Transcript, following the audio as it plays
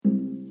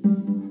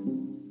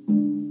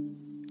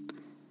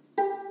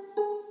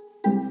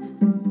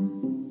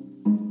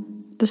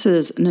This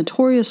is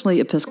Notoriously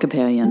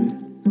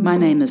Episcopalian. My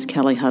name is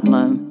Kelly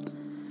Hudlow.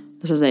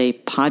 This is a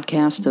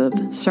podcast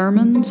of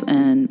sermons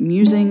and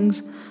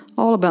musings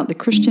all about the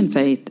Christian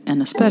faith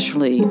and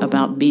especially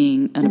about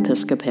being an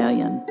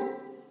Episcopalian.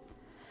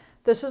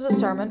 This is a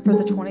sermon for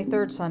the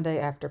 23rd Sunday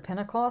after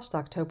Pentecost,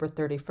 October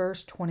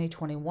 31st,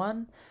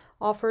 2021,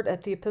 offered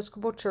at the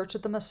Episcopal Church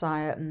of the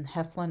Messiah in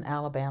Heflin,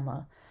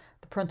 Alabama.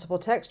 The principal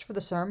text for the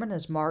sermon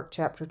is Mark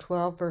chapter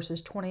 12,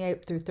 verses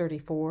 28 through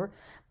 34,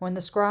 when the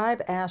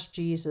scribe asked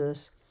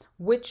Jesus,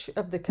 "Which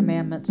of the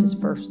commandments is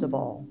first of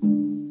all?"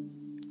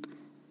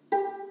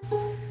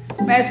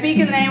 May I speak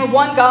in the name of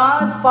one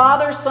God,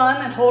 Father,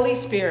 Son, and Holy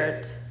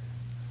Spirit.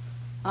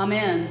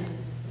 Amen.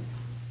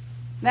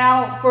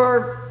 Now,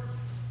 for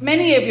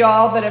many of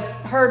y'all that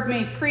have heard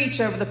me preach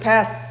over the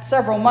past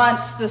several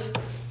months, this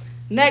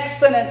next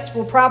sentence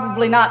will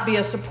probably not be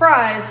a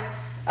surprise.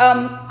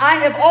 I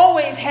have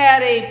always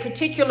had a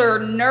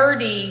particular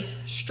nerdy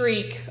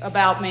streak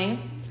about me.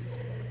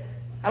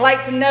 I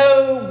like to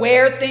know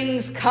where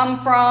things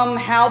come from,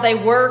 how they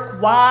work,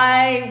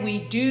 why we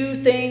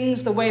do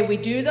things the way we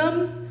do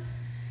them.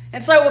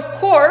 And so, of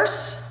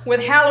course,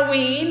 with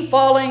Halloween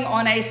falling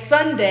on a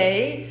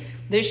Sunday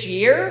this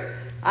year,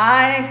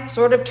 I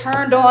sort of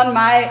turned on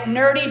my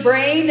nerdy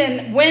brain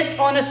and went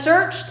on a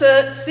search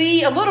to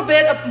see a little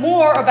bit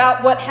more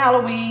about what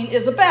Halloween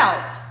is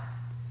about.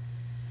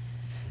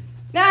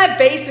 Now, I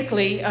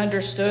basically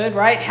understood,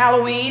 right?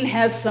 Halloween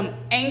has some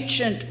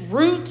ancient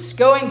roots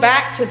going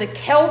back to the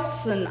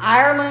Celts in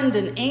Ireland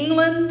and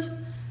England.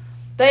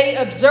 They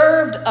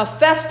observed a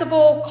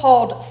festival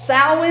called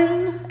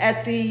Samhain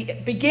at the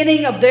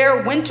beginning of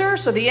their winter,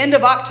 so the end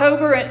of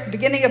October and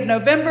beginning of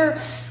November,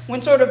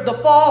 when sort of the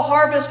fall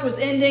harvest was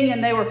ending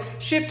and they were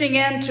shifting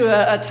into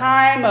a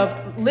time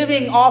of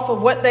living off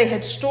of what they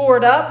had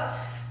stored up.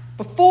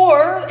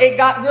 Before it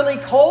got really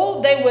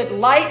cold, they would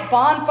light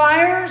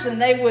bonfires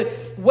and they would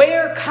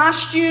wear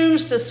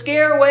costumes to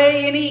scare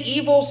away any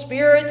evil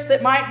spirits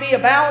that might be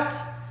about.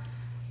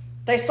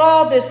 They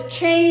saw this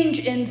change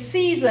in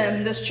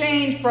season, this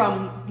change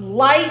from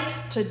light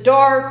to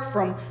dark,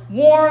 from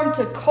warm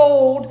to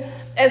cold,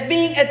 as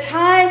being a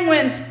time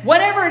when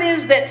whatever it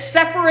is that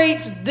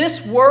separates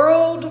this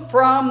world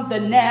from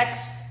the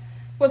next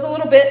was a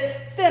little bit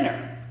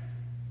thinner.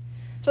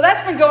 So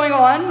that's been going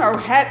on,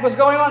 was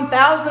going on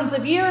thousands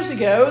of years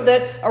ago,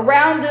 that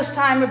around this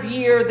time of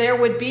year there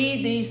would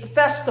be these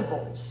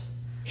festivals.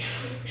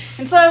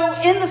 And so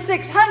in the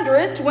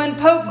 600s, when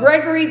Pope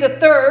Gregory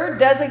III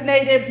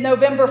designated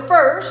November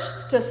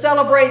 1st to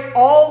celebrate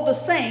all the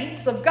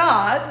saints of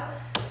God,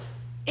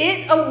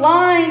 it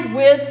aligned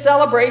with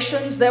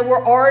celebrations that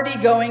were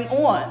already going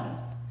on.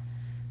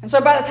 And so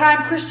by the time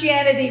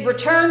Christianity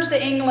returns to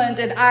England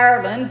and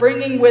Ireland,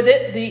 bringing with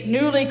it the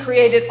newly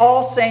created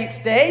All Saints'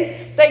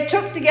 Day, they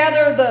took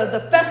together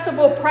the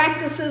festival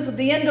practices of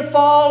the end of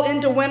fall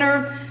into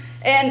winter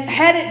and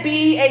had it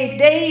be a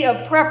day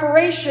of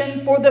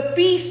preparation for the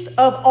Feast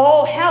of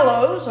All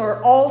Hallows,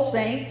 or All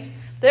Saints,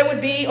 that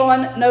would be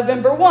on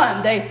November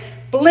 1. They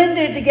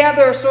blended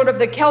together sort of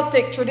the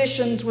Celtic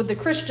traditions with the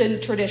Christian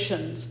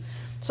traditions.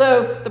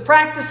 So the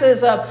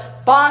practices of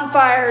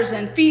bonfires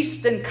and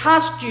feasts and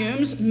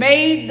costumes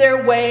made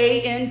their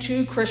way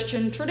into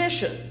Christian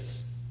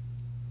traditions.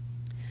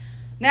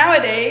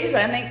 Nowadays,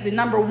 I think the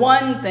number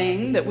one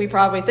thing that we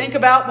probably think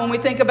about when we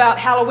think about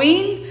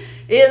Halloween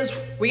is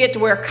we get to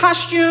wear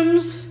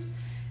costumes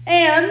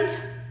and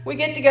we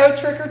get to go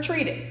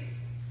trick-or-treating.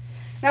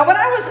 Now, what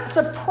I was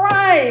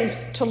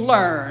surprised to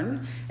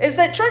learn is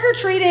that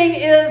trick-or-treating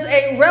is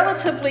a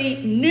relatively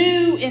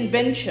new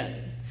invention.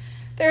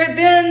 There had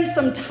been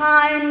some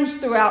times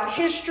throughout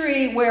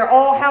history where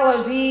All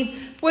Hallows Eve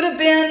would have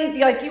been,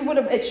 like you would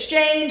have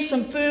exchanged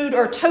some food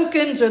or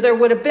tokens, or there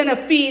would have been a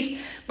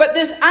feast. But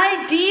this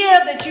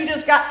idea that you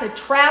just got to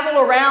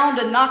travel around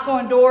and knock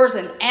on doors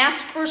and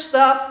ask for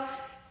stuff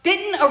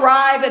didn't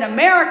arrive in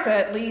America,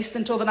 at least,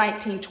 until the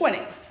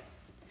 1920s.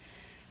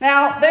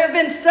 Now, there have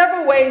been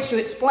several ways to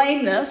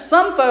explain this.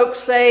 Some folks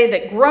say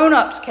that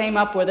grown-ups came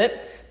up with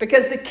it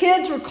because the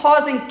kids were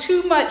causing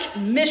too much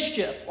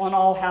mischief on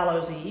All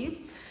Hallows Eve.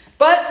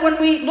 But when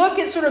we look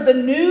at sort of the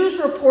news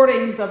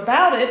reportings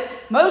about it,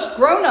 most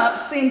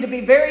grown-ups seem to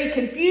be very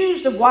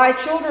confused of why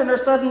children are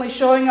suddenly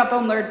showing up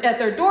at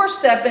their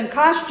doorstep in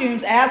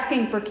costumes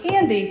asking for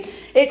candy.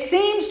 It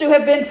seems to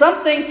have been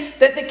something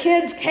that the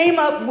kids came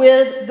up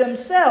with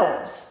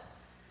themselves.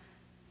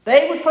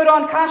 They would put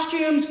on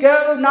costumes,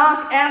 go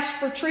knock, ask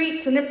for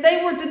treats, and if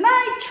they were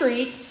denied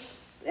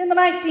treats in the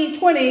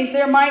 1920s,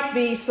 there might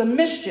be some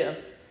mischief.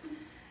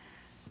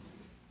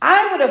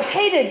 I would have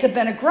hated to have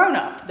been a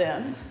grown-up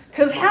then.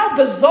 Because how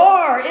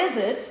bizarre is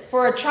it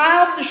for a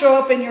child to show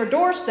up in your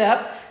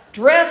doorstep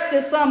dressed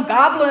as some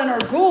goblin or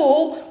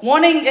ghoul,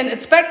 wanting and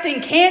expecting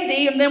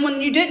candy, and then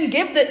when you didn't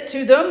give it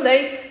to them,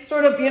 they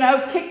sort of,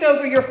 kicked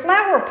over your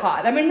flower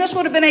pot. I mean, this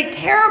would have been a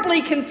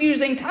terribly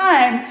confusing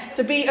time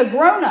to be a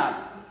grown-up.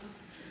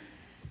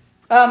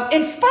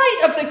 In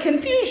spite of the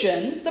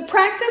confusion, the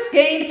practice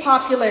gained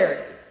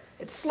popularity.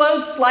 It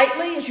slowed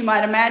slightly, as you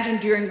might imagine,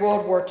 during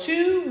World War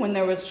II when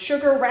there was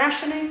sugar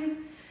rationing.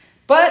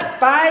 But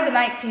by the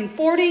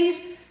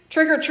 1940s,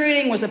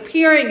 trick-or-treating was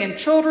appearing in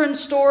children's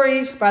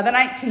stories. By the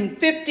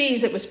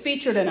 1950s, it was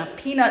featured in a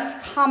Peanuts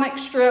comic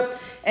strip.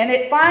 And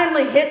it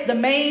finally hit the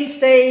main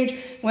stage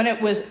when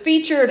it was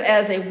featured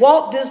as a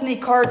Walt Disney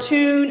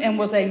cartoon and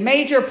was a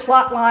major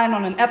plot line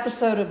on an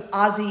episode of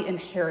Ozzie and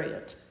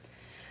Harriet.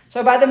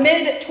 So by the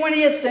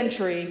mid-20th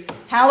century,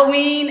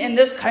 Halloween in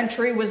this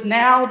country was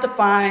now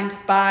defined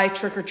by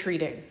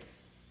trick-or-treating.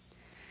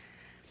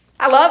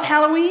 I love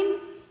Halloween.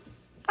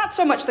 Not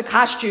so much the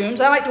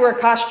costumes. I like to wear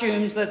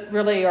costumes that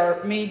really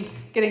are me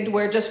getting to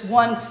wear just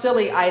one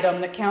silly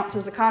item that counts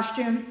as a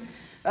costume.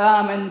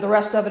 And the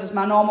rest of it is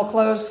my normal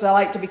clothes because I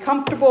like to be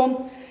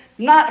comfortable.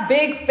 I'm not a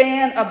big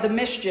fan of the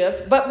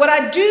mischief. But what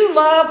I do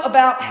love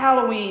about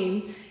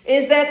Halloween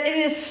is that it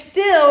is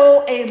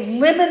still a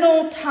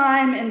liminal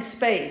time and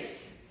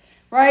space,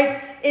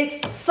 right?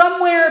 It's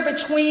somewhere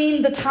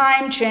between the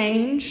time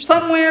change,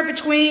 somewhere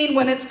between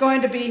when it's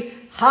going to be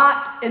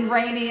hot and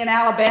rainy in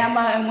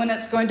Alabama and when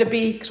it's going to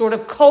be sort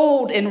of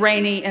cold and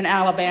rainy in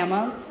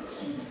Alabama.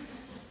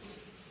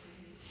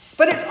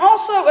 But it's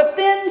also a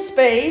thin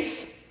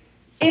space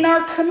in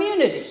our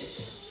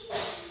communities.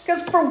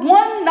 Because for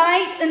one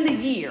night in the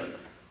year,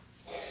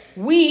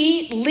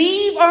 we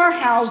leave our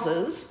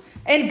houses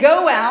and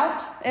go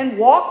out and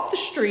walk the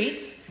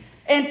streets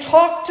and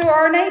talk to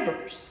our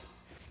neighbors.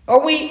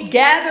 Or we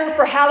gather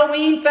for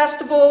Halloween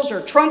festivals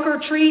or trunk or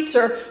treats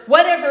or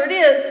whatever it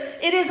is.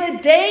 It is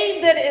a day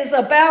that is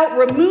about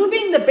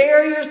removing the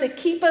barriers that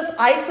keep us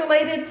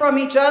isolated from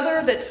each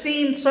other, that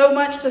seem so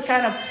much to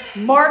kind of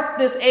mark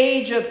this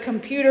age of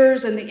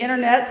computers and the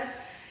internet.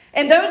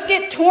 And those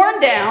get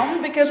torn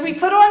down because we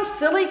put on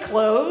silly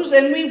clothes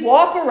and we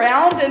walk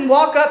around and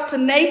walk up to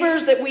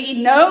neighbors that we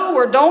know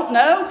or don't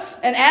know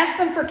and ask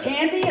them for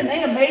candy, and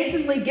they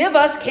amazingly give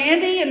us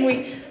candy, and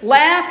we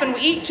laugh and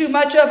we eat too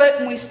much of it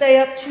and we stay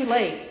up too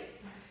late.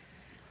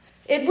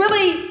 It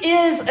really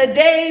is a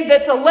day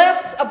that's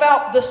less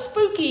about the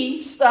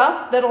spooky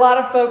stuff that a lot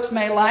of folks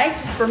may like,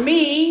 for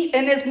me,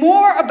 and is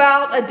more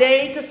about a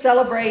day to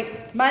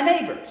celebrate my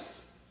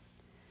neighbors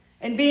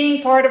and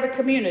being part of a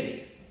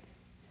community.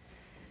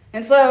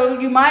 And so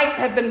you might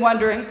have been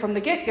wondering from the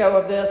get-go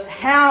of this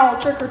how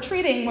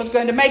trick-or-treating was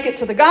going to make it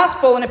to the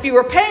gospel. And if you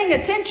were paying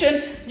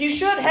attention, you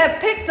should have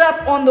picked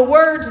up on the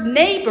words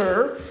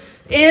neighbor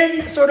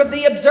in sort of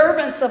the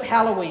observance of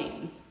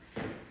Halloween.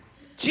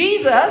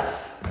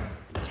 Jesus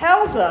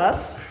tells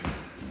us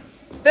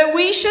that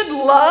we should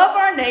love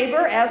our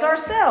neighbor as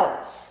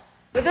ourselves.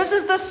 That this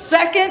is the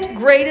second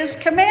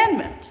greatest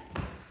commandment.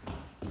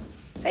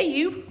 Hey,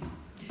 you.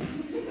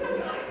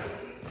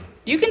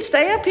 You can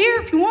stay up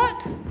here if you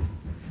want.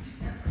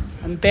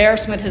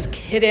 Embarrassment has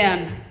hit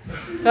in.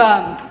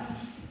 The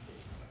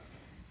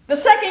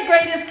second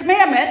greatest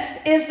commandment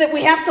is that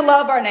we have to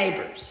love our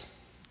neighbors.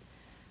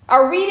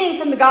 Our reading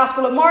from the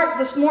Gospel of Mark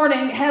this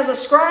morning has a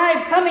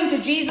scribe coming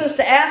to Jesus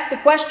to ask the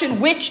question,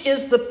 which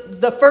is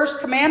the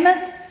first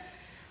commandment?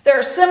 There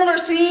are similar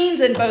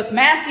scenes in both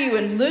Matthew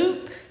and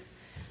Luke.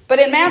 But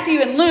in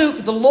Matthew and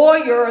Luke, the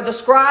lawyer or the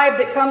scribe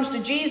that comes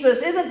to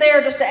Jesus isn't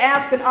there just to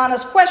ask an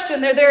honest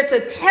question. They're there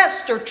to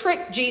test or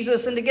trick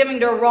Jesus into giving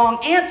the wrong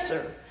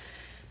answer.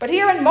 But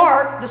here in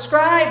Mark, the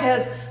scribe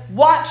has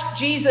watched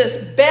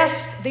Jesus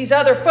best these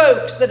other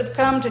folks that have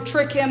come to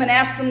trick him and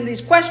ask them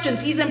these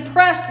questions. He's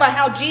impressed by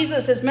how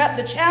Jesus has met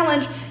the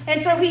challenge, and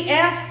so he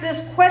asks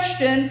this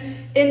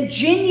question in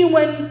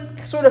genuine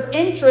sort of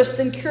interest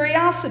and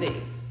curiosity.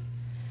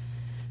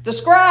 The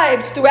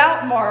scribes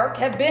throughout Mark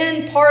have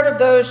been part of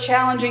those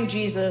challenging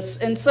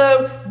Jesus, and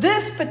so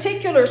this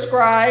particular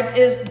scribe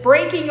is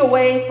breaking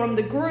away from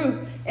the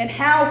group and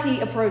how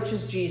he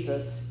approaches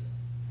Jesus.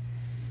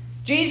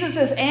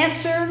 Jesus'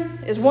 answer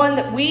is one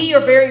that we are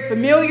very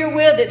familiar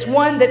with. It's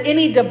one that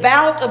any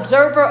devout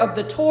observer of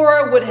the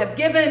Torah would have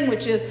given,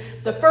 which is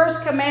the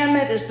first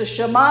commandment is the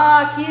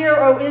Shema. Hear,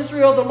 O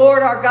Israel, the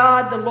Lord our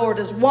God, the Lord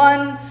is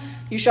one.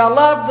 You shall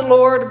love the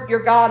Lord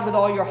your God with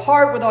all your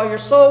heart, with all your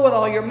soul, with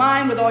all your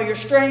mind, with all your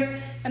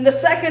strength. And the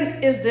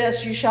second is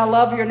this, you shall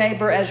love your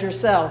neighbor as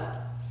yourself.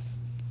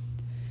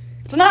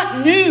 It's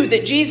not new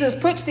that Jesus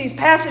puts these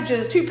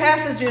two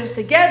passages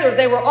together.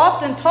 They were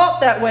often taught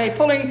that way,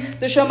 pulling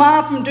the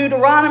Shema from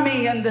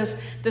Deuteronomy and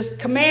this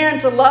command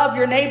to love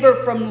your neighbor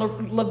from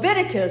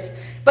Leviticus.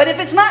 But if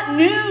it's not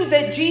new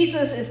that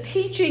Jesus is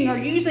teaching or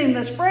using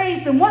this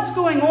phrase, then what's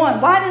going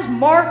on? Why does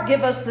Mark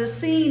give us this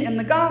scene in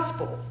the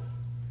gospel?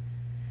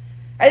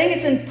 I think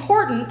it's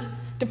important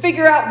to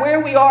figure out where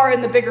we are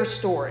in the bigger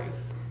story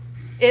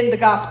in the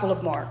Gospel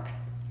of Mark.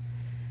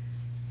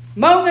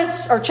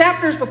 Moments or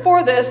chapters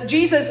before this,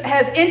 Jesus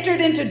has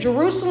entered into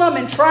Jerusalem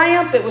in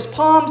triumph. It was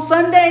Palm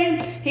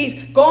Sunday.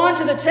 He's gone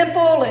to the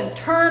temple and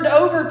turned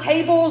over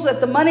tables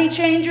at the money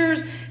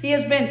changers. He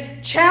has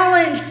been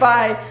challenged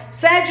by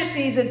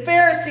Sadducees and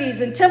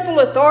Pharisees and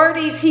temple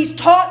authorities. He's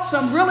taught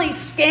some really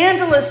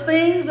scandalous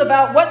things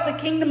about what the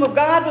kingdom of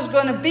God was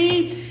going to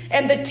be.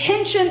 And the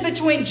tension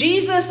between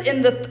Jesus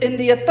and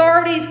the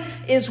authorities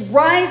is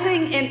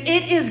rising, and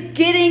it is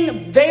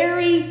getting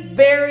very,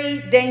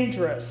 very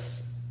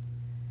dangerous.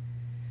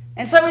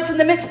 And so it's in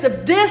the midst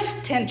of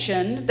this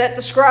tension that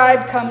the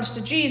scribe comes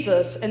to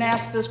Jesus and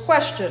asks this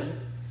question.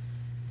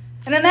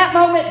 And in that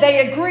moment,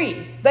 they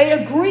agree. They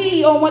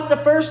agree on what the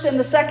first and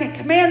the second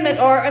commandment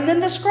are. And then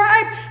the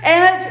scribe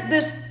adds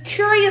this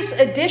curious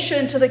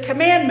addition to the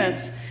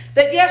commandments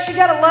that, yes, you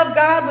got to love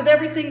God with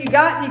everything you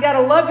got, and you got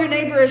to love your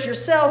neighbor as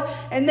yourself,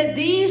 and that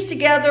these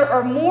together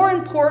are more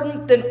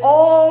important than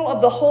all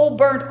of the whole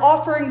burnt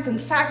offerings and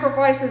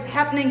sacrifices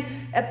happening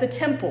at the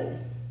temple.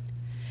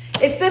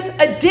 It's this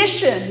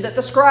addition that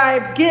the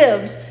scribe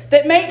gives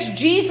that makes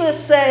Jesus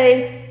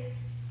say,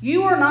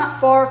 "You are not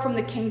far from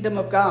the kingdom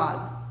of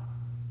God."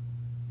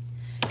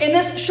 In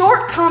this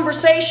short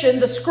conversation,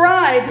 the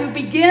scribe, who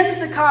begins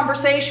the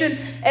conversation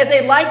as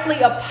a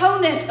likely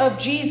opponent of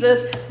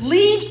Jesus,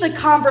 leaves the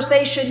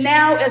conversation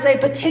now as a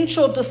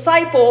potential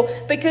disciple,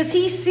 because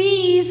he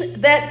sees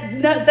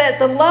that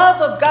the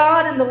love of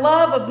God and the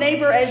love of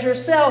neighbor as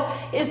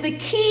yourself is the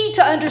key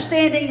to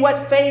understanding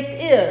what faith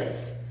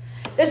is.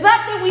 It's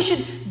not that we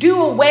should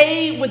do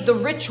away with the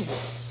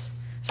rituals.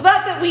 It's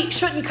not that we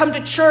shouldn't come to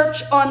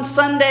church on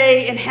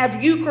Sunday and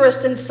have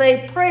Eucharist and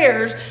say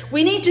prayers.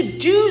 We need to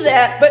do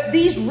that, but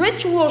these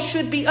rituals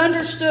should be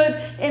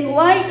understood in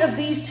light of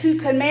these two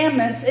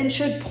commandments and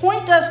should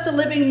point us to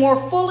living more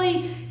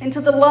fully into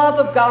the love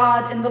of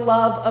God and the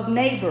love of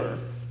neighbor.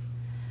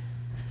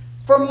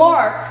 For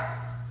Mark,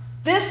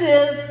 this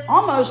is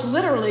almost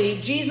literally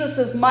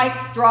Jesus' mic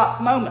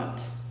drop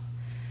moment.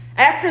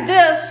 After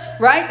this,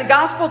 right, the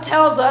gospel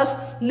tells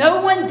us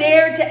no one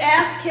dared to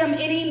ask him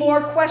any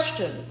more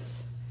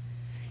questions.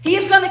 He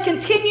is going to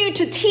continue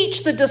to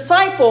teach the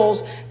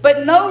disciples,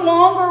 but no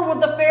longer will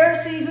the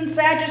Pharisees and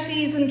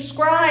Sadducees and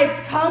scribes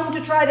come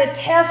to try to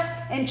test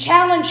and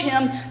challenge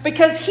him,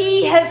 because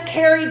he has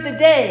carried the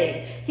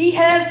day. He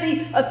has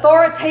the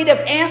authoritative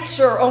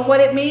answer on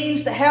what it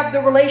means to have the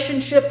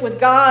relationship with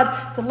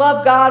God, to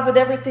love God with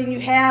everything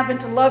you have, and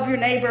to love your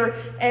neighbor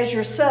as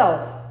yourself.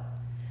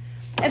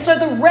 And so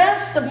the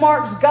rest of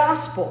Mark's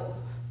gospel,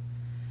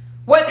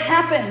 what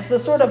happens, the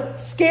sort of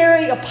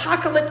scary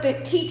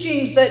apocalyptic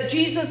teachings that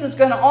Jesus is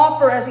going to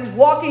offer as he's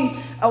walking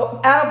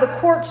out of the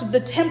courts of the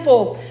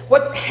temple,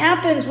 what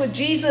happens with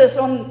Jesus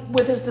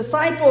with his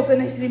disciples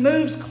and as he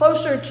moves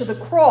closer to the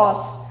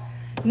cross,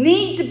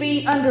 need to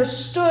be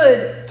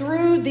understood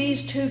through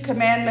these two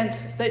commandments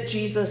that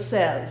Jesus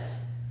says.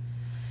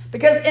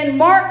 Because in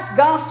Mark's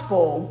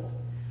gospel,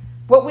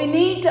 what we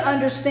need to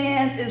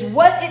understand is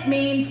what it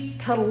means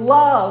to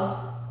love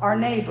our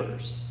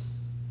neighbors.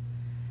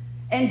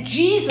 And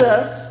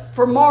Jesus,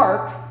 for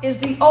Mark, is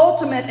the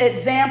ultimate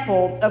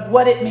example of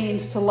what it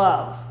means to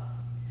love.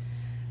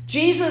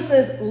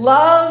 Jesus'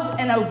 love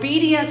and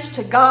obedience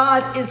to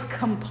God is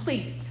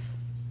complete.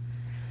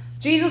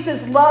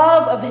 Jesus'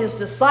 love of his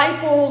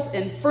disciples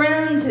and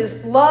friends,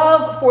 his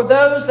love for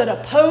those that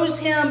oppose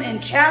him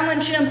and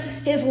challenge him,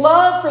 his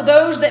love for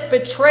those that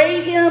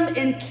betray him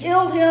and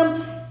kill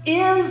him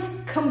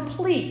is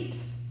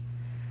complete.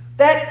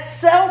 That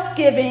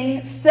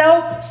self-giving,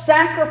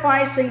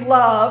 self-sacrificing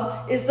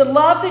love is the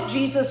love that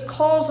Jesus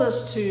calls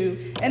us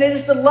to, and it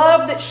is the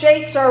love that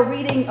shapes our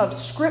reading of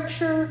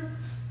Scripture,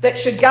 that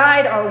should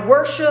guide our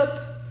worship,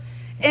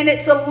 and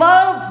it's a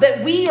love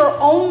that we are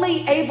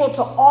only able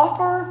to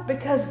offer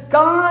because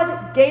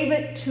God gave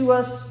it to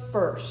us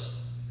first.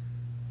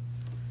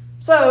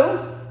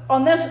 So,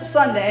 on this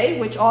Sunday,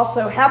 which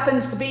also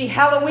happens to be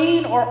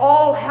Halloween or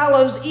All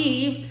Hallows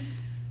Eve,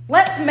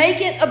 let's make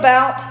it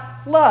about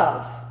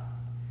love.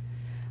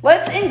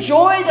 Let's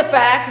enjoy the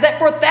fact that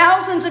for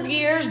thousands of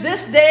years,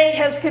 this day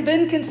has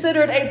been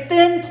considered a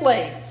thin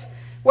place.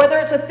 Whether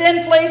it's a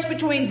thin place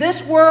between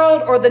this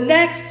world or the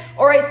next,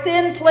 or a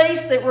thin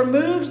place that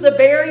removes the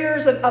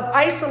barriers of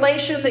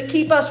isolation that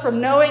keep us from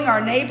knowing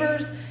our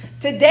neighbors,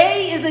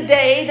 today is a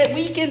day that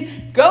we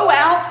can go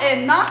out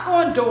and knock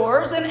on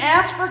doors and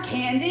ask for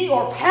candy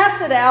or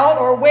pass it out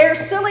or wear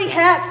silly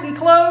hats and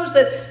clothes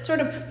that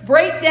sort of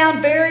break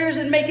down barriers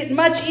and make it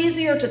much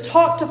easier to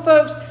talk to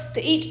folks,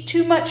 to eat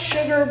too much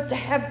sugar, to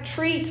have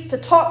treats, to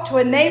talk to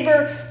a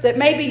neighbor that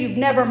maybe you've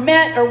never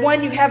met or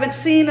one you haven't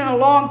seen in a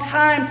long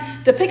time,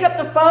 to pick up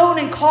the phone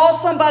and call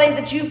somebody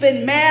that you've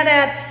been mad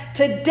at.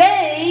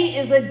 Today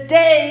is a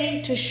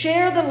day to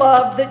share the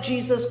love that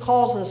Jesus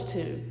calls us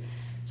to,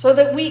 so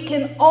that we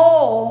can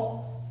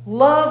all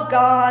love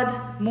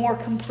God more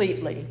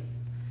completely.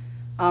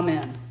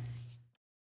 Amen.